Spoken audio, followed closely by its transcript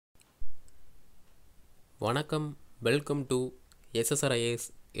வணக்கம், welcome to SSR-IAS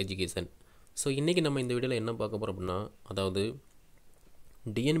education. So இன்றைக்கி நம்ம இந்த வீடியோவில் என்ன பார்க்க போகிறோம் அப்படின்னா, அதாவது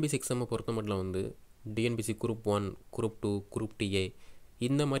டிஎன்பிசி எக்ஸாமை பொறுத்த மட்டும் வந்து TNPSC group 1, group 2, group TA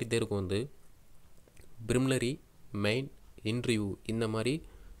இந்த மாதிரி தேர்வுக்கு வந்து ப்ரிலிமினரி, மெயின், இன்டர்வியூ இந்த மாதிரி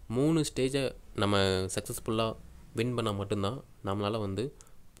 3 ஸ்டேஜை நம்ம சக்ஸஸ்ஃபுல்லாக வின் பண்ணால் மட்டும்தான் நம்மளால் வந்து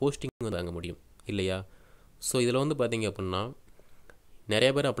போஸ்டிங் வாங்க முடியும் இல்லையா? ஸோ இதில் வந்து பார்த்திங்க அப்படின்னா நிறைய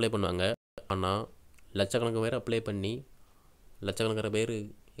பேர் அப்ளை பண்ணுவாங்க. ஆனால் லட்சக்கணக்கான பேர் அப்ளை பண்ணி லட்சக்கணக்கான பேர்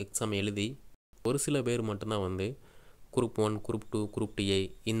எக்ஸாம் எழுதி ஒரு சில பேர் மட்டும்தான் வந்து குரூப் 1, குரூப் 2, குரூப் TA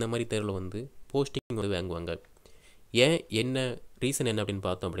இந்த மாதிரி தேர்வில் வந்து போஸ்டிங் வந்து வாங்குவாங்க. ஏன், என்ன ரீசன் என்ன அப்படின்னு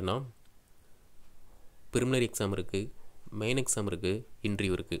பார்த்தோம் அப்படின்னா, ப்ரிலிமினரி எக்ஸாம் இருக்குது, மெயின் எக்ஸாம் இருக்குது,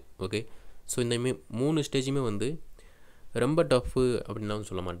 இன்டர்வியூ இருக்குது. ஓகே, ஸோ இந்த 3 ஸ்டேஜுமே வந்து ரொம்ப டஃப்பு அப்படின்லாம்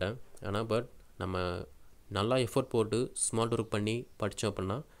சொல்ல மாட்டேன். ஆனால் நம்ம நல்லா எஃபோர்ட் போட்டு ஸ்மார்ட் ஒர்க் பண்ணி படித்தோம்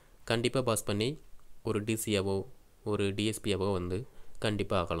அப்படின்னா கண்டிப்பாக பாஸ் பண்ணி ஒரு டிசியாவோ ஒரு டிஎஸ்பியாவோ வந்து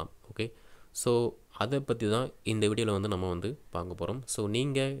கண்டிப்பாக ஆகலாம். ஓகே, ஸோ அதை பற்றி தான் இந்த வீடியோவில் வந்து நம்ம வந்து பார்க்க போகிறோம். ஸோ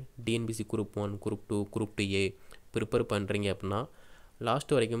நீங்கள் TNPSC group 1, group 2, group TA prepare பண்ணுறீங்க அப்படின்னா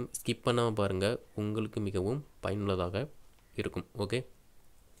லாஸ்ட் வரைக்கும் ஸ்கிப் பண்ணாமல் பாருங்கள், உங்களுக்கு மிகவும் பயனுள்ளதாக இருக்கும். ஓகே,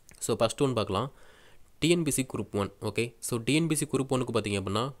 ஸோ ஃபஸ்ட் ஒன் பார்க்கலாம், TNPSC group 1. Okay, so TNPSC group 1க்கு பார்த்திங்க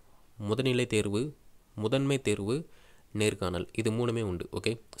அப்படின்னா முதல்நிலை தேர்வு, முதன்மை தேர்வு, நேர்காணல் இது 3மே உண்டு.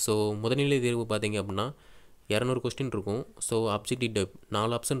 ஓகே, ஸோ முதல்நிலை தேர்வு பார்த்திங்க அப்படின்னா 200 கொஸ்டின் இருக்கும். ஸோ அப்ஜெக்டிவ் டைப்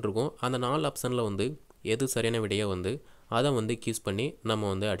 4 ஆப்ஷன் இருக்கும். அந்த 4 ஆப்ஷனில் வந்து எது சரியான விடையோ வந்து அதை வந்து சூஸ் பண்ணி நம்ம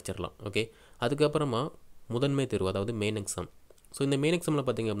வந்து அடிச்சிடலாம். ஓகே, அதுக்கப்புறமா முதன்மை தேர்வு, அதாவது மெயின் எக்ஸாம். ஸோ இந்த மெயின் எக்ஸாமில்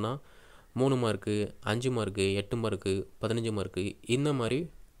பார்த்திங்க அப்படின்னா 3 மார்க்கு, 5 மார்க்கு, 8 மார்க்கு, 15 மார்க்கு இந்த மாதிரி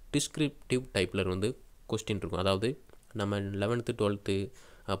டிஸ்கிரிப்டிவ் டைப்பில் வந்து கொஸ்டின் இருக்கும். அதாவது நம்ம 11th 12th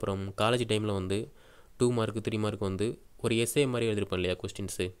அப்புறம் காலேஜ் டைமில் வந்து 2 மார்க்கு 3 மார்க் வந்து ஒரு எஸ்ஏ மாதிரி எழுதிருப்போம் இல்லையா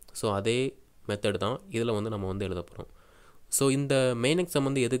கொஸ்டின்ஸு. ஸோ அதே மெத்தட் தான் இதில் வந்து நம்ம வந்து எழுத போகிறோம். ஸோ இந்த மெயின் எக்ஸாம்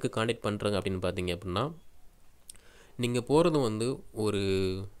வந்து எதுக்கு காண்டக்ட் பண்ணுறாங்க அப்படின்னு பார்த்தீங்க அப்படின்னா, நீங்கள் போகிறது வந்து ஒரு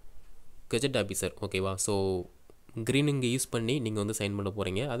கெஜெட் ஆஃபீஸர். ஓகேவா? ஸோ க்ரீனிங் யூஸ் பண்ணி நீங்கள் வந்து சைன் பண்ண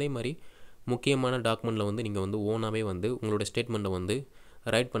போகிறீங்க. அதே மாதிரி முக்கியமான டாக்குமெண்ட்டில் வந்து நீங்கள் வந்து ஓனாகவே வந்து உங்களோட ஸ்டேட்மெண்ட்டை வந்து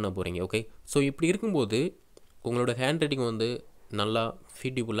ரைட் பண்ண போகிறீங்க. ஓகே, ஸோ இப்படி இருக்கும்போது உங்களோட ஹேண்ட் ரைட்டிங் வந்து நல்லா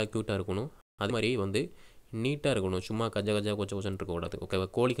ஃபீட்டிபுல்லாக க்யூட்டாக இருக்கணும். அது மாதிரி வந்து நீட்டாக இருக்கணும். சும்மா கஜ கொச்ச கொச்சன்னு இருக்கக்கூடாது. ஓகேவா?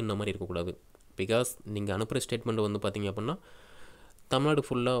 கோழிக்குன்ற மாதிரி இருக்கக்கூடாது. பிகாஸ் நீங்கள் அனுப்புகிற ஸ்டேட்மெண்ட் வந்து பார்த்திங்க அப்படின்னா தமிழ்நாடு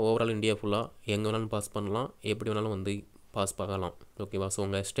ஃபுல்லாக, ஓவரால் இந்தியா ஃபுல்லாக எங்கே வேணாலும் பாஸ் பண்ணலாம், எப்படி வேணாலும் வந்து பாஸ் பார்க்கலாம். ஓகேவா? ஸோ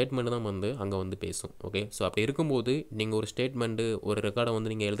உங்கள் ஸ்டேட்மெண்ட் தான் வந்து அங்கே வந்து பேசும். ஓகே, ஸோ அப்படி இருக்கும்போது நீங்கள் ஒரு ஸ்டேட்மெண்ட்டு, ஒரு ரெக்கார்டை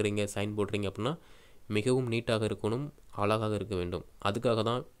வந்து நீங்கள் எழுதுறீங்க, சைன் போடுறீங்க அப்படின்னா மிகவும் நீட்டாக இருக்கணும், அழகாக இருக்க வேண்டும். அதுக்காக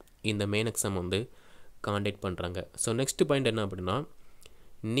தான் இந்த மெயின் எக்ஸாம் வந்து காண்டக்ட் பண்ணுறாங்க. ஸோ நெக்ஸ்ட் பாயிண்ட் என்ன அப்படின்னா,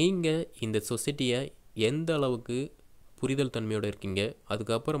 நீங்கள் இந்த சொசைட்டியை எந்த அளவுக்கு புரிதல் தன்மையோடு இருக்கீங்க,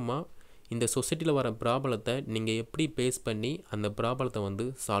 அதுக்கப்புறமா இந்த சொசைட்டியில் வர ப்ராப்ளத்தை நீங்கள் எப்படி பேஸ் பண்ணி அந்த ப்ராப்ளத்தை வந்து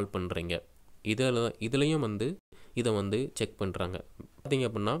சால்வ் பண்ணுறீங்க, இதுலேயும் வந்து இதை வந்து செக் பண்ணுறாங்க. பார்த்திங்க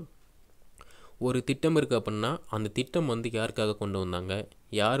அப்படின்னா ஒரு திட்டம் இருக்குது அப்படின்னா அந்த திட்டம் வந்து யாருக்காக கொண்டு வந்தாங்க,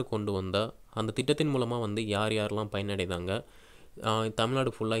 யார் கொண்டு வந்தால், அந்த திட்டத்தின் மூலமாக வந்து யார் யாரெல்லாம் பயனடைந்தாங்க,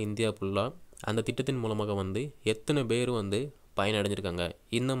 தமிழ்நாடு ஃபுல்லாக, இந்தியா ஃபுல்லாக அந்த திட்டத்தின் மூலமாக வந்து எத்தனை பேர் வந்து பயனடைஞ்சிருக்காங்க,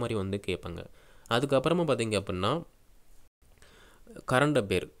 இந்த மாதிரி வந்து கேட்பாங்க. அதுக்கப்புறமா பார்த்திங்க அப்படின்னா கரண்ட்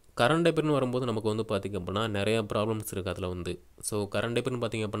அஃபேர்னு வரும்போது நமக்கு வந்து பார்த்திங்க அப்படின்னா நிறையா ப்ராப்ளம்ஸ் இருக்குது அதில் வந்து. ஸோ கரண்ட் அஃபேர்னு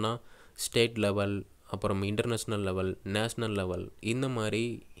பார்த்திங்க அப்படின்னா ஸ்டேட் லெவல், அப்புறம் இன்டர்நேஷ்னல் லெவல், நேஷ்னல் லெவல் இந்த மாதிரி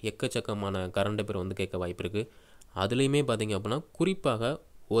எக்கச்சக்கமான கரண்ட் அஃபேர் வந்து கேட்க வாய்ப்பு இருக்குது. அதுலேயுமே பார்த்திங்க அப்படின்னா குறிப்பாக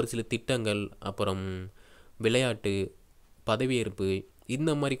ஒரு சில திட்டங்கள், அப்புறம் விளையாட்டு, பதவியேற்பு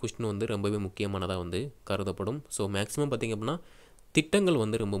இந்த மாதிரி கொஸ்டின் வந்து ரொம்பவே முக்கியமானதாக வந்து கருதப்படும். ஸோ மேக்ஸிமம் பார்த்திங்க அப்படின்னா திட்டங்கள்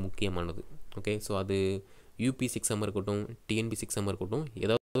வந்து ரொம்ப முக்கியமானது. ஓகே, ஸோ அது UPSC எக்ஸாம் இருக்கட்டும், TNPSC எக்ஸாம் இருக்கட்டும்,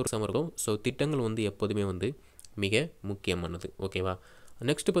 ஏதாவது ஒரு எக்ஸாம் இருக்கட்டும், ஸோ திட்டங்கள் வந்து எப்போதுமே வந்து மிக முக்கியமானது. ஓகேவா?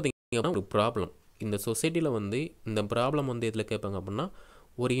 நெக்ஸ்ட்டு பார்த்திங்கன்னா ஒரு ப்ராப்ளம், இந்த சொசைட்டியில் வந்து இந்த ப்ராப்ளம் வந்து எதில் கேட்பாங்க அப்படின்னா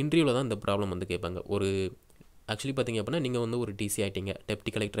ஒரு இன்டர்வியூவில் தான் இந்த ப்ராப்ளம் வந்து கேட்பாங்க. ஒரு ஆக்சுவலி பார்த்திங்க அப்படின்னா நீங்கள் வந்து ஒரு டிசி ஆகிட்டீங்க,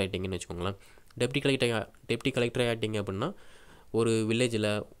 டெப்டி கலெக்டர் ஆகிட்டீங்கன்னு வச்சுக்கோங்களேன். டெப்டி கலெக்டர் ஆகிட்டீங்க அப்படின்னா ஒரு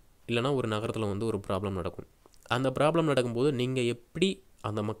வில்லேஜில் இல்லைனா ஒரு நகரத்தில் வந்து ஒரு ப்ராப்ளம் நடக்கும். அந்த ப்ராப்ளம் நடக்கும்போது நீங்கள் எப்படி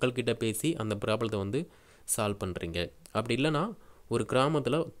அந்த மக்கள்கிட்ட பேசி அந்த ப்ராப்ளத்தை வந்து சால்வ் பண்ணுறீங்க. அப்படி இல்லைனா ஒரு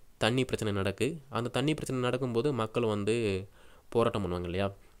கிராமத்தில் தண்ணி பிரச்சனை அந்த தண்ணி பிரச்சனை நடக்கும்போது மக்கள் வந்து போராட்டம் பண்ணுவாங்க இல்லையா?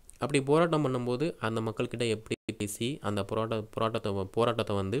 அப்படி போராட்டம் பண்ணும்போது அந்த மக்கள்கிட்ட எப்படி பேசி அந்த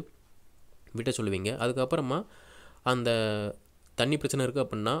போராட்டத்தை வந்து விட்ட சொல்லுவீங்க. அதுக்கப்புறமா அந்த தண்ணி பிரச்சனை இருக்குது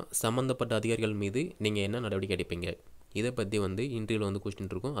அப்படின்னா சம்மந்தப்பட்ட அதிகாரிகள் மீது நீங்கள் என்ன நடவடிக்கை எடுப்பீங்க, இதை பற்றி வந்து இன்டர்வியூவில் வந்து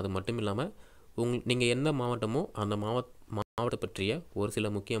கொஸ்டின் இருக்கும். அது மட்டும் இல்லாமல் நீங்கள் எந்த மாவட்டமோ அந்த மாவட்டத்தை பற்றிய ஒரு சில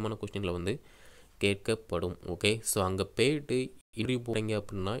முக்கியமான கொஸ்டினில் வந்து கேட்கப்படும். ஓகே, ஸோ அங்கே போய்ட்டு இன்டர்வியூ போகிறீங்க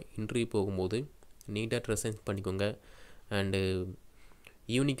அப்படின்னா இன்டர்வியூ போகும்போது நீட்டாக ட்ரெஸ் சென்ஸ் பண்ணிக்கோங்க. அண்டு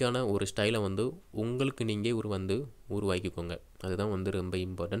யூனிக்கான ஒரு ஸ்டைலை வந்து உங்களுக்கு நீங்கள் உருவாக்கிக்கோங்க. அதுதான் வந்து ரொம்ப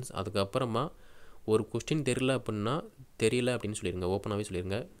இம்பார்ட்டன்ஸ். அதுக்கப்புறமா ஒரு கொஸ்டின் தெரியல அப்படின்னு சொல்லிடுங்க, ஓப்பனாகவே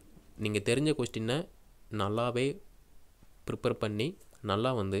சொல்லிடுங்க. நீங்கள் தெரிஞ்ச கொஸ்டினை நல்லாவே ப்ரிப்பேர் பண்ணி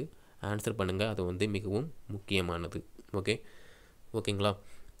நல்லா வந்து ஆன்சர் பண்ணுங்கள். அது வந்து மிகவும் முக்கியமானது. ஓகேங்களா?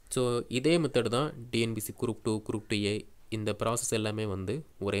 ஸோ இதே மெத்தட் தான் டிஎன்பிசி குரூப் 2, குரூப் 2A இந்த ப்ராசஸ் எல்லாமே வந்து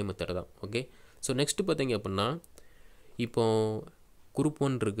ஒரே மெத்தட் தான். ஓகே. ஸோ நெக்ஸ்ட்டு பார்த்தீங்க அப்படின்னா, இப்போது குரூப்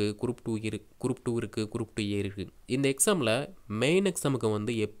 1 இருக்குது, குரூப் 2 இருக்குது, குரூப் 2A இருக்குது. இந்த எக்ஸாமில் மெயின் எக்ஸாமுக்கு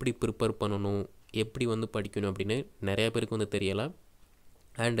வந்து எப்படி ப்ரிப்பேர் பண்ணணும், எப்படி வந்து படிக்கணும் அப்படின்னு நிறையா பேருக்கு வந்து தெரியலை.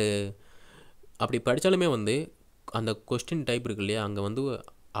 அண்டு அப்படி படித்தாலுமே வந்து அந்த கொஸ்டின் டைப் இருக்கு இல்லையா, அங்கே வந்து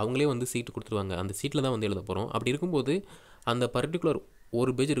அவங்களே வந்து சீட்டு கொடுத்துருவாங்க. அந்த சீட்டில் தான் வந்து எழுத போகிறோம். அப்படி இருக்கும்போது அந்த பர்டிகுலர்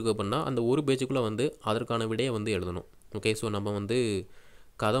ஒரு பேஜ் இருக்குது அப்படின்னா அந்த ஒரு பேஜுக்குள்ளே வந்து அதற்கான விடையை வந்து எழுதணும். ஓகே. ஸோ நம்ம வந்து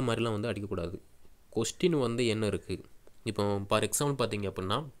கதை மாதிரிலாம் வந்து அடிக்கக்கூடாது. கொஸ்டின் வந்து என்ன இருக்குது, இப்போ ஃபார் எக்ஸாம்பிள் பார்த்தீங்க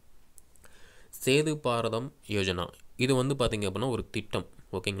அப்படின்னா சேது பாரதம் யோஜனா, இது வந்து பார்த்தீங்க அப்படின்னா ஒரு திட்டம்.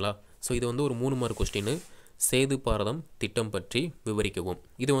 ஓகேங்களா? ஸோ இது வந்து ஒரு 3 மார்க் கொஸ்டின். சேது பாரதம் திட்டம் பற்றி விவரிக்கவும்.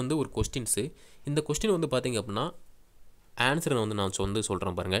 இது வந்து ஒரு கொஸ்டின்ஸு. இந்த கொஸ்டின் வந்து பார்த்தீங்க அப்படின்னா ஆன்சரை வந்து நான்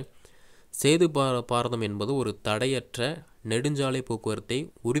சொல்கிறேன் பாருங்கள். சேது பாரதம் என்பது ஒரு தடையற்ற நெடுஞ்சாலை போக்குவரத்தை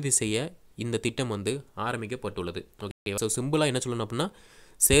உறுதி செய்ய இந்த திட்டம் வந்து ஆரம்பிக்கப்பட்டுள்ளது. ஓகே. ஸோ சிம்பிளாக என்ன சொல்லணும் அப்படின்னா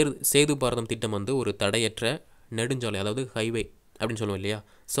சேது பாரதம் திட்டம் வந்து ஒரு தடையற்ற நெடுஞ்சாலை, அதாவது ஹைவே அப்படின்னு சொல்லுவோம் இல்லையா.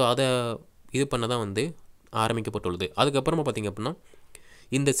 ஸோ அதை இது பண்ண தான் வந்து ஆரம்பிக்கப்பட்டுள்ளது. அதுக்கப்புறமா பார்த்திங்க அப்படின்னா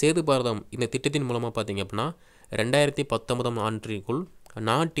இந்த சேது பாரதம் இந்த திட்டத்தின் மூலமாக பார்த்திங்க அப்படின்னா 2019ஆம் ஆண்டிற்குள்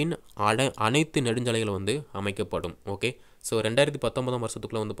நாட்டின் அனைத்து நெடுஞ்சாலைகளும் வந்து அமைக்கப்படும். ஓகே. ஸோ 2019ஆம்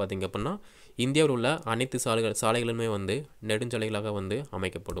வருஷத்துக்குள்ளே வந்து பார்த்திங்க அப்படின்னா இந்தியாவில் உள்ள அனைத்து சாலைகளுமே வந்து நெடுஞ்சாலைகளாக வந்து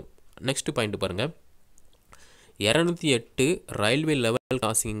அமைக்கப்படும். நெக்ஸ்ட் பாயிண்ட் பாருங்கள். 208 ரயில்வே லெவல்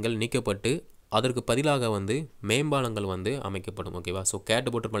கிராசிங்கள் நீக்கப்பட்டு அதற்கு பதிலாக வந்து மேம்பாலங்கள் வந்து அமைக்கப்படும். ஓகேவா? ஸோ கேட்டு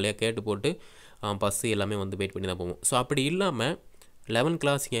போட்டுருப்போம் இல்லையா, கேட்டு போட்டு பஸ்ஸு எல்லாமே வந்து வெயிட் பண்ணி தான் போவோம். ஸோ அப்படி இல்லாமல் 11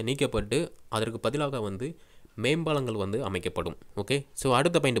 கிராசிங்கை நீக்கப்பட்டு அதற்கு பதிலாக வந்து மேம்பாலங்கள் வந்து அமைக்கப்படும். ஓகே. ஸோ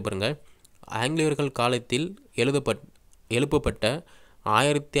அடுத்த பாயிண்ட் பாருங்கள். ஆங்கிலேயர்கள் காலத்தில் எழுப்பப்பட்ட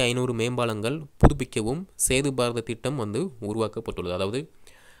 1500 மேம்பாலங்கள் புதுப்பிக்கவும் சேது பாரத திட்டம் வந்து உருவாக்கப்பட்டுள்ளது. அதாவது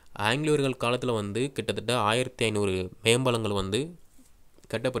ஆங்கிலேயர்கள் காலத்தில் வந்து கிட்டத்தட்ட 1500 மேம்பாலங்கள் வந்து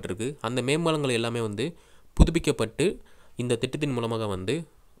கட்டப்பட்டிருக்கு. அந்த மேம்பாலங்கள் எல்லாமே வந்து புதுப்பிக்கப்பட்டு இந்த திட்டத்தின் மூலமாக வந்து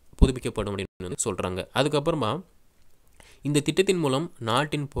புதுப்பிக்கப்படும் அப்படின்னு வந்து சொல்கிறாங்க. அதுக்கப்புறமா இந்த திட்டத்தின் மூலம்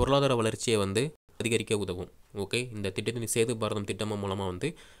நாட்டின் பொருளாதார வளர்ச்சியை வந்து அதிகரிக்க உதவும். ஓகே. இந்த திட்டத்தின் சேது பாரதம் திட்டம் மூலமாக வந்து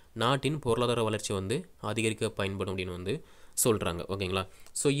நாட்டின் பொருளாதார வளர்ச்சி வந்து அதிகரிக்க பயன்படும் அப்படின்னு வந்து சொல்கிறாங்க. ஓகேங்களா?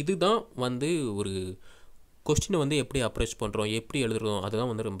 ஸோ இதுதான் வந்து ஒரு கொஸ்டினை வந்து எப்படி அப்ரோச் பண்ணுறோம், எப்படி எழுதுறோம், அதுதான்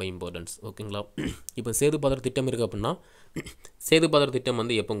வந்து ரொம்ப இம்பார்ட்டன்ஸ். ஓகேங்களா? இப்போ சேது பாரத திட்டம் இருக்குது அப்படின்னா சேது பாரத திட்டம்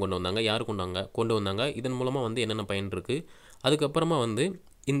வந்து எப்போ கொண்டு வந்தாங்க, யார் கொண்டு வந்தாங்க, இதன் மூலமாக வந்து என்னென்ன பயன் இருக்குது, அதுக்கப்புறமா வந்து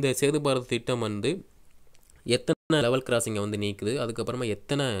இந்த சேது பாரத திட்டம் வந்து எத்தனை லெவல் கிராசிங்கை வந்து நீக்குது, அதுக்கப்புறமா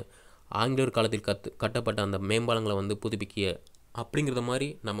எத்தனை ஆங்கிலேயர் காலத்தில் கட்டப்பட்ட அந்த மேம்பாலங்களை வந்து புதுப்பிக்க, அப்படிங்கிறத மாதிரி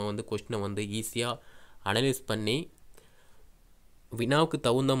நம்ம வந்து கொஸ்டினை வந்து ஈஸியாக அனலைஸ் பண்ணி வினாவுக்கு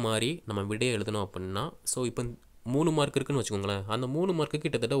தகுந்த மாதிரி நம்ம விடையை எழுதணும் அப்படின்னா, ஸோ இப்போ 3 மார்க் இருக்குதுன்னு வச்சுக்கோங்களேன். அந்த 3 மார்க்கு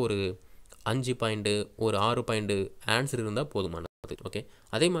கிட்டத்தட்ட ஒரு 5 பாயிண்ட்டு, ஒரு 6 பாயிண்ட்டு ஆன்சர் இருந்தால் போதுமானது. ஓகே.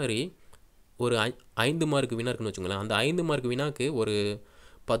 அதே மாதிரி ஒரு 5 மார்க் வினா இருக்குன்னு வச்சுக்கோங்களேன். அந்த 5 மார்க் வினாக்கு ஒரு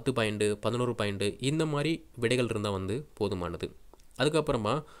 10 பாயிண்ட்டு, 11 பாயிண்ட்டு இந்த மாதிரி விடைகள் இருந்தால் வந்து போதுமானது.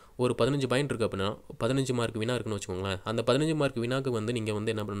 அதுக்கப்புறமா ஒரு 15 பாயிண்ட் இருக்குது அப்படின்னா 15 மார்க் வினா இருக்குன்னு வச்சுக்கோங்களேன். அந்த 15 மார்க் வினாக்கு வந்து நீங்கள்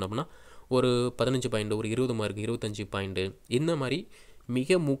வந்து என்ன பண்ணணும் அப்படின்னா ஒரு 15 பாயிண்ட், ஒரு 20 மார்க், 25 பாயிண்ட்டு இந்த மாதிரி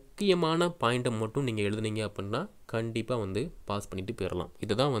மிக முக்கியமான பாயிண்ட்டை மட்டும் நீங்கள் எழுதுனீங்க அப்படின்னா கண்டிப்பாக வந்து பாஸ் பண்ணிவிட்டு போயிடலாம்.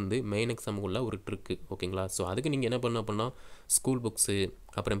 இதுதான் வந்து மெயின் எக்ஸாமுக்குள்ள ஒரு ட்ரிக்கு. ஓகேங்களா? ஸோ அதுக்கு நீங்கள் என்ன பண்ணணும் அப்படின்னா ஸ்கூல் புக்ஸு,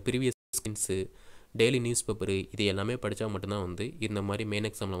 அப்புறம் previous questions, daily news paper இது எல்லாமே படித்தா மட்டும்தான் வந்து இந்த மாதிரி மெயின்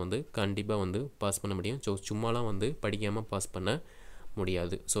எக்ஸாமில் வந்து கண்டிப்பாக வந்து பாஸ் பண்ண முடியும். ஸோ சும்மாலாம் வந்து படிக்காமல் பாஸ் பண்ண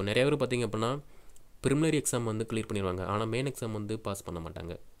முடியாது. ஸோ நிறைய பேர் பார்த்திங்க அப்படின்னா ப்ரிலிமினரி எக்ஸாம் வந்து கிளியர் பண்ணிடுவாங்க, ஆனால் மெயின் எக்ஸாம் வந்து பாஸ் பண்ண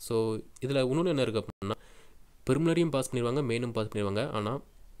மாட்டாங்க. ஸோ இதில் இன்னொன்று என்ன இருக்குது அப்படின்னா ப்ரிலிமினரியும் பாஸ் பண்ணிடுவாங்க, மெயினும் பாஸ் பண்ணிடுவாங்க, ஆனால்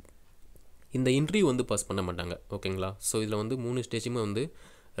இந்த இன்டர்வியூ வந்து பாஸ் பண்ண மாட்டாங்க. ஓகேங்களா? ஸோ இதில் வந்து 3 ஸ்டேஜுமே வந்து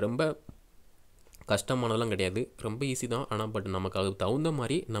ரொம்ப கஷ்டமானதெல்லாம் கிடையாது, ரொம்ப ஈஸி தான். ஆனால் பட் நமக்கு அதுக்கு தகுந்த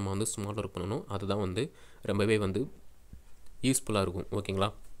மாதிரி நம்ம வந்து ஸ்மார்ட் ஒர்க் பண்ணணும். அதுதான் வந்து ரொம்பவே வந்து யூஸ்ஃபுல்லாக இருக்கும். ஓகேங்களா?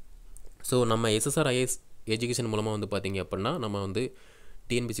 ஸோ நம்ம SSR-IAS எஜுகேஷன் மூலமாக வந்து பார்த்திங்க அப்படின்னா நம்ம வந்து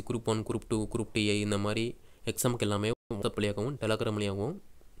TNPSC group 1, group 2, group 2A இந்த மாதிரி எக்ஸாமுக்கு எல்லாமே வாட்ஸ்அப் வழியாகவும் டெலகிராம் வழியாகவும்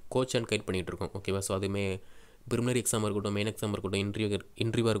கோச் அண்ட் கைட் பண்ணிகிட்டு இருக்கோம். ஓகேவா? ஸோ அதுவுமே ப்ரிலிமினரி எக்ஸாமாக இருக்கட்டும், மெயின் எக்ஸாமாக இருக்கட்டும்,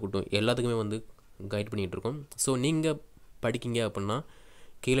 இன்டர்வியூவாக இருக்கட்டும், எல்லாத்துக்குமே வந்து கைட் பண்ணிகிட்டு இருக்கோம். ஸோ நீங்கள் படிக்கிங்க அப்படின்னா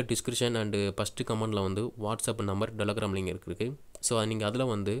கீழே டிஸ்கிரிப்ஷன் அண்டு ஃபஸ்ட்டு கமெண்டில் வந்து வாட்ஸ்அப் நம்பர் டெலகிராம் லிங்க் இருக்குது. ஸோ நீங்கள் அதில்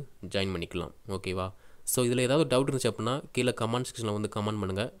வந்து ஜாயின் பண்ணிக்கலாம். ஓகேவா? ஸோ இதில் ஏதாவது டவுட் இருந்துச்சு அப்படின்னா கீழே கமெண்ட் செக்ஷனில் வந்து கமெண்ட்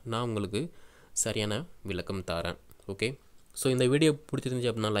பண்ணுங்கள். நான் உங்களுக்கு சரியான விளக்கம் தரேன். ஓகே. ஸோ இந்த வீடியோ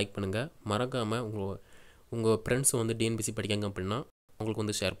பிடிச்சிருந்துச்சு அப்படின்னா லைக் பண்ணுங்கள். மறக்காமல் உங்கள் ஃப்ரெண்ட்ஸ் வந்து டிஎன்பிசி படிக்காங்க அப்படின்னா உங்களுக்கு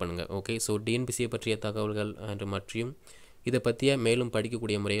வந்து ஷேர் பண்ணுங்கள். ஓகே. ஸோ டிஎன்பிசியை பற்றிய தகவல்கள் அண்ட் மற்றும் இதை பற்றிய மேலும்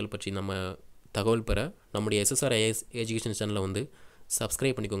படிக்கக்கூடிய முறைகள் பற்றி நம்ம தகவல் பெற நம்முடைய SSR-IAS எஜுகேஷன் சேனலை வந்து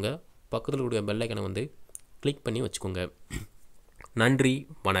சப்ஸ்கிரைப் பண்ணிக்கோங்க. பக்கத்தில் கூடிய பெல் ஐக்கனை வந்து கிளிக் பண்ணி வச்சுக்கோங்க. நன்றி,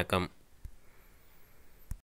 வணக்கம்.